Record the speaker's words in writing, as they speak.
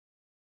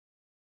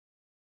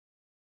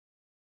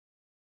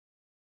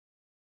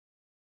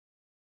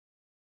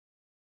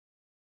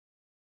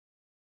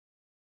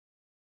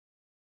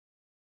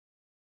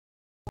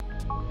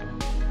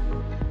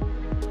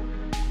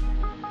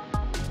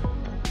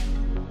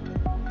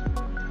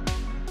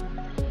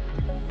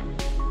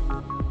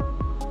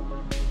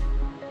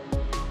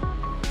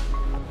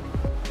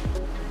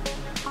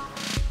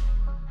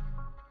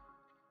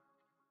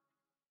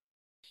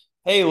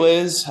Hey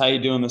Liz, how you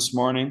doing this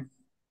morning?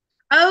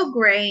 Oh,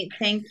 great.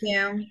 Thank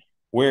you.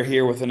 We're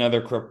here with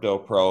another crypto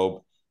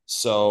probe.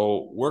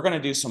 So we're going to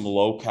do some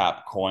low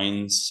cap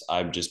coins.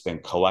 I've just been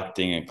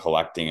collecting and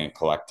collecting and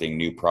collecting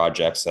new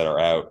projects that are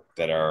out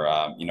that are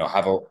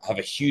have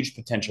a huge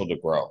potential to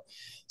grow.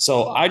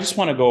 So I just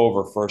want to go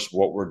over first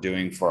what we're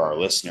doing for our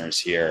listeners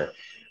here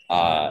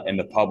in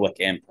the public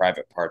and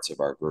private parts of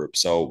our group.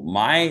 So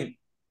my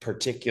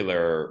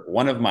particular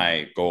one of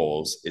my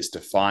goals is to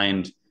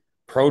find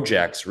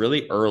projects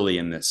really early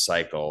in this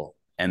cycle,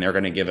 and they're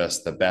going to give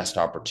us the best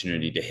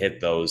opportunity to hit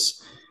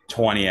those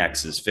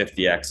 20x's,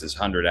 50x's,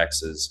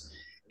 100x's.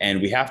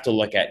 And we have to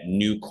look at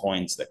new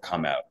coins that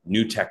come out,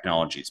 new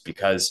technologies,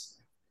 because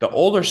the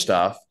older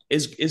stuff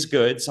is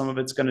good. Some of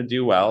it's going to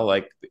do well.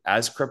 Like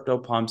as crypto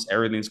pumps,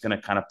 everything's going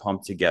to kind of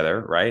pump together,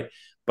 right?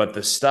 But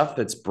the stuff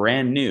that's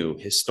brand new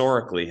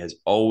historically has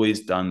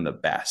always done the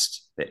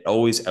best. It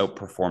always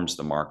outperforms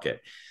the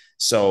market.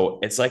 So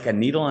it's like a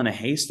needle in a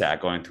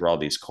haystack going through all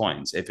these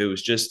coins. If it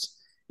was just,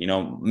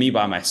 me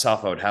by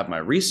myself, I would have my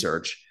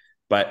research.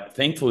 But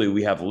thankfully,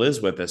 we have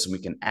Liz with us and we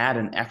can add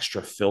an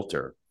extra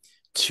filter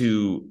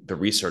to the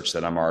research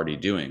that I'm already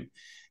doing.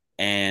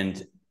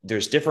 And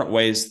there's different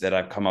ways that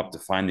I've come up to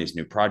find these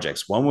new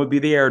projects. One would be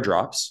the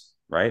airdrops,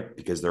 right?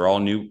 Because they're all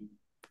new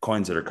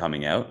coins that are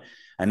coming out.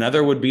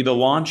 Another would be the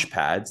launch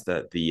pads,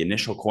 the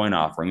initial coin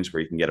offerings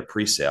where you can get a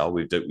pre-sale.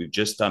 We've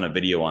just done a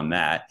video on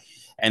that.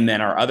 And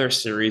then our other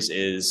series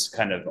is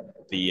kind of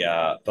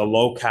the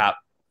low cap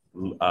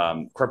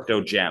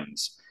crypto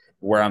gems,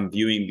 where I'm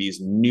viewing these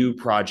new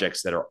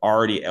projects that are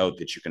already out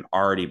that you can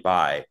already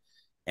buy,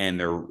 and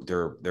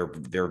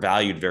they're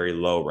valued very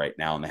low right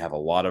now, and they have a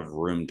lot of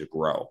room to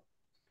grow.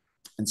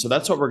 And so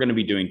that's what we're going to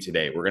be doing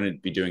today. We're going to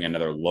be doing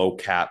another low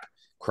cap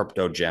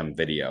crypto gem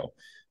video.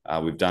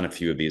 We've done a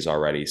few of these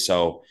already.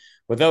 So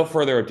without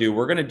further ado,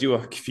 we're going to do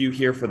a few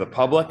here for the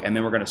public, and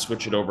then we're going to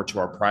switch it over to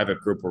our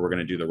private group where we're going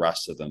to do the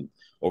rest of them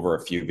over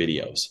a few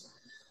videos.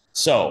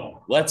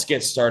 So let's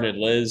get started,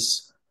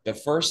 Liz. The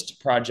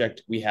first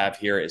project we have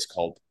here is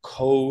called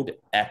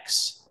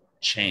Codex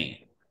Chain.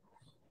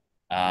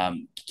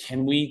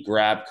 Can we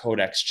grab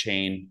Codex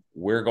Chain?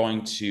 We're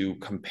going to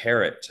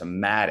compare it to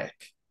Matic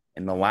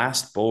in the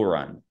last bull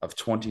run of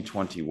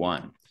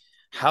 2021.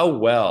 How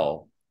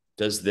well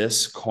does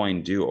this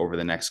coin do over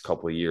the next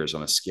couple of years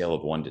on a scale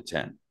of 1 to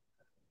 10?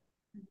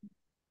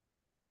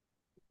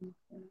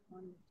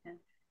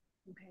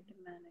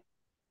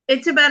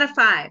 It's about a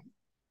five.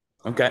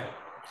 Okay.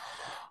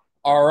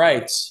 All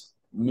right.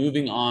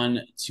 Moving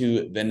on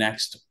to the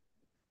next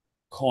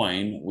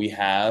coin, we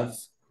have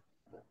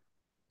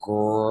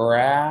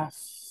Graph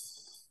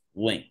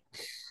Link.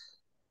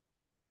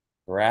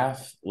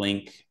 Graph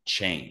Link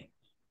Chain.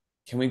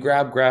 Can we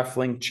grab Graph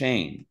Link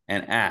Chain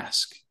and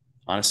ask,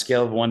 on a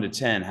scale of 1 to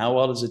 10, how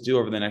well does it do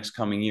over the next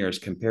coming years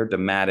compared to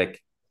Matic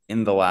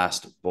in the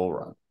last bull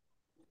run?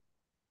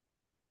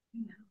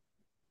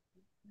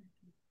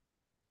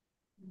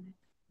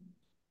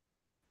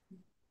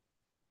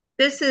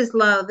 This is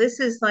low. This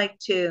is like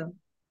two.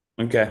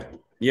 Okay.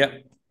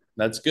 Yep.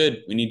 That's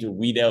good. We need to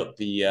weed out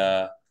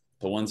the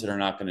ones that are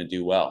not going to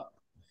do well.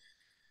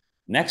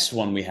 Next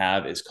one we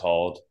have is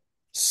called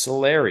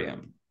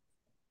Solarium.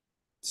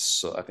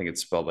 So I think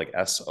it's spelled like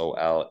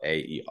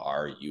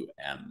Solaerum.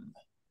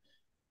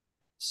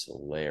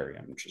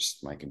 Solarium.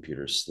 Just my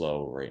computer's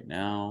slow right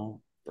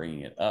now.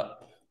 Bringing it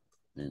up.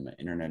 Maybe my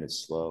internet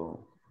is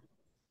slow.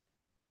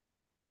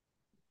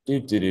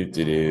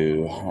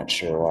 Not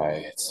sure why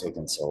it's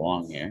taking so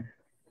long here.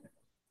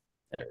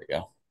 There we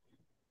go.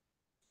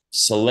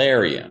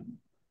 Solarium.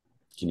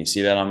 Can you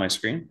see that on my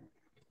screen?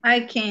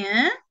 I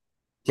can.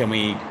 Can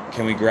we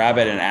grab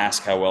it and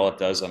ask how well it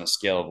does on a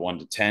scale of 1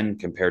 to 10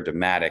 compared to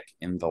Matic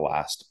in the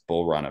last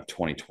bull run of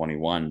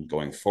 2021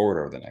 going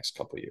forward over the next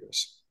couple of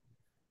years?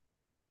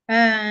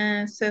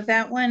 So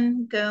that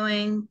one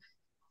going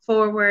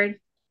forward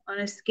on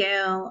a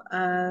scale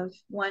of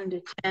 1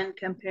 to 10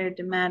 compared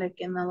to Matic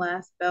in the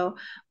last bull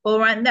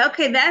run.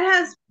 Okay, that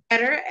has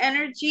better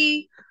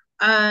energy.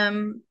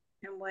 And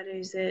what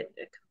is it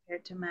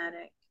compared to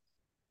Matic?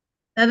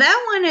 Now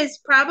that one is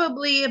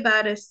probably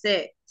about a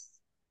six.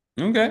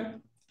 Okay.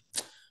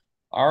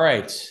 All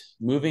right.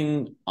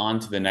 Moving on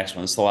to the next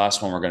one. This is the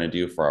last one we're going to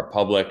do for our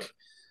public.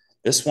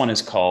 This one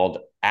is called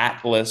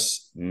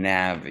Atlas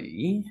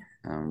Navi.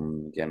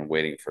 Again,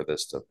 waiting for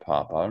this to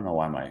pop. I don't know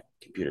why my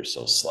computer's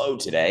so slow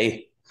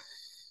today.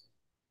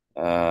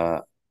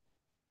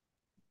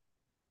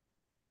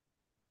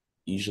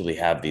 Usually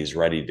have these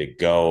ready to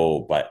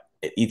go, but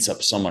it eats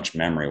up so much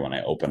memory when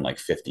I open like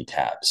 50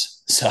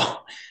 tabs. So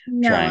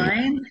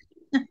trying. Nine.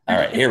 All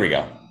right, here we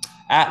go.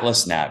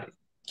 Atlas Navi.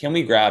 Can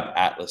we grab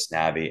Atlas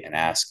Navi and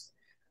ask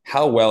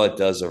how well it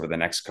does over the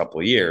next couple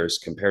of years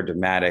compared to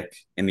Matic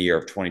in the year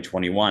of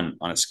 2021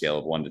 on a scale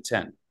of 1 to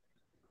 10?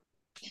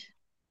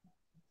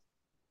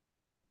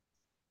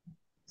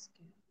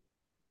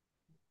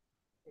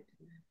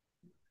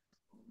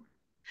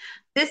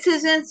 This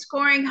isn't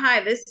scoring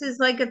high. This is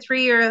like a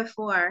 3 or a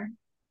 4.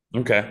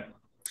 Okay.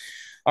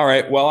 All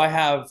right. Well, I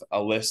have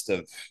a list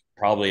of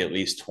probably at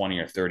least 20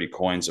 or 30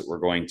 coins that we're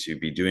going to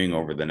be doing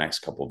over the next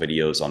couple of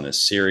videos on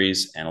this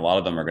series. And a lot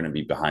of them are going to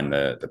be behind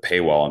the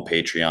paywall on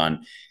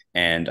Patreon.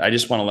 And I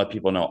just want to let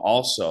people know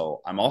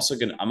also, I'm also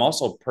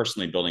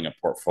personally building a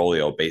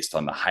portfolio based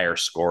on the higher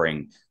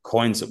scoring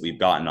coins that we've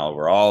gotten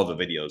over all the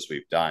videos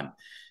we've done.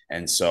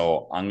 And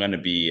so I'm going to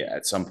be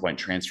at some point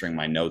transferring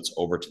my notes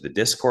over to the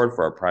Discord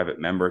for our private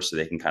members so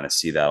they can kind of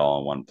see that all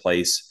in one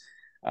place.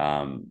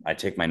 I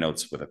take my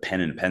notes with a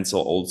pen and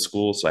pencil, old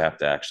school, so I have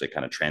to actually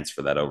kind of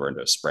transfer that over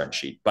into a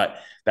spreadsheet. But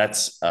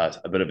that's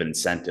a bit of an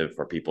incentive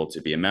for people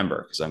to be a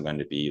member because I'm going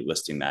to be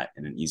listing that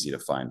in an easy to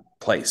find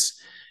place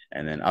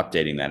and then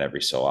updating that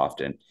every so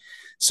often.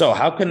 So,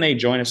 how can they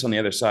join us on the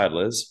other side,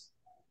 Liz?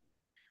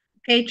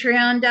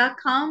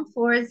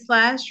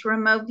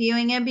 Patreon.com/remote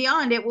viewing and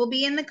beyond. It will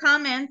be in the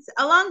comments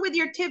along with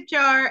your tip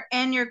jar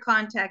and your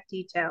contact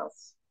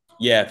details.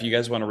 Yeah, if you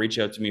guys want to reach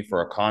out to me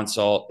for a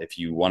consult, if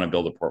you want to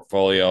build a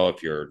portfolio,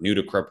 if you're new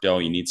to crypto,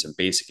 you need some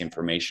basic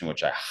information,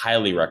 which I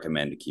highly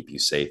recommend to keep you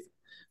safe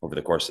over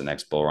the course of the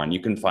next bull run, you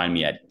can find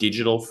me at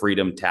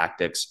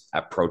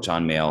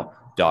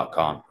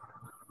digitalfreedomtactics@protonmail.com.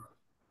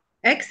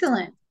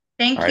 Excellent. All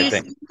Thank right. you so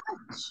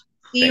much.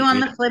 See you Thank on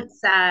you. the flip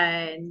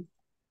side.